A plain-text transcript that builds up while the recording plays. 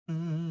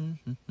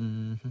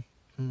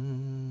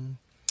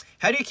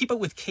How do you keep up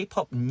with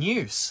K-pop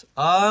news?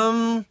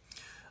 I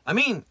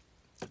mean,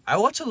 I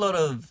watch a lot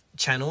of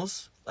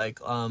channels, like,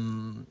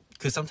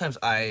 because sometimes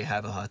I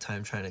have a hard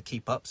time trying to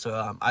keep up.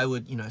 So I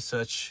would,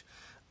 search,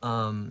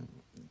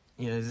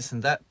 this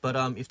and that. But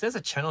if there's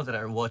a channel that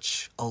I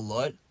watch a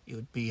lot, it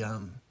would be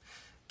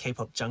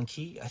K-pop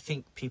Junkee. I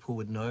think people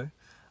would know.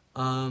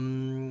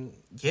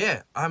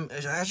 Yeah, I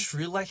just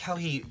really like how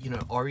he,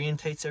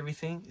 orientates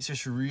everything. It's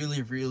just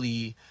really,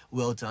 really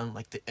well done.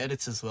 Like the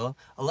edits as well.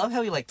 I love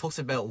how he like talks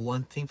about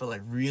one thing, but like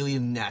really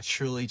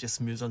naturally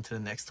just moves on to the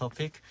next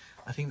topic.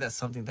 I think that's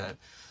something that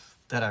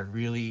I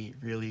really,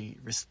 really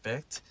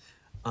respect.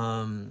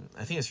 I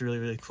think it's really,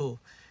 really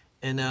cool.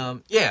 And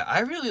yeah,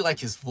 I really like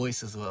his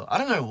voice as well. I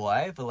don't know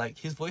why, but like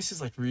his voice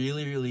is like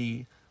really,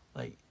 really,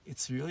 like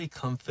it's really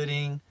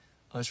comforting.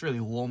 It's really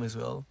warm as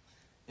well.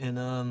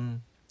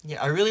 And yeah,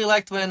 I really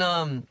liked when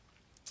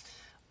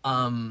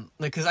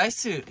like, cause I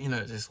used to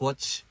just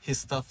watch his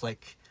stuff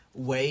like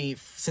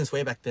since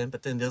way back then.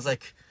 But then there's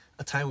like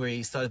a time where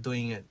he started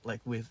doing it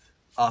like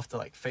after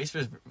like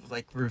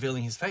like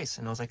revealing his face,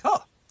 and I was like,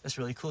 oh, that's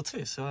really cool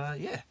too. So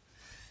yeah,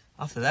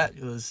 after that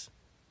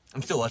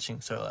I'm still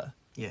watching. So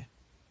yeah,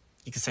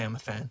 you could say I'm a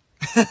fan.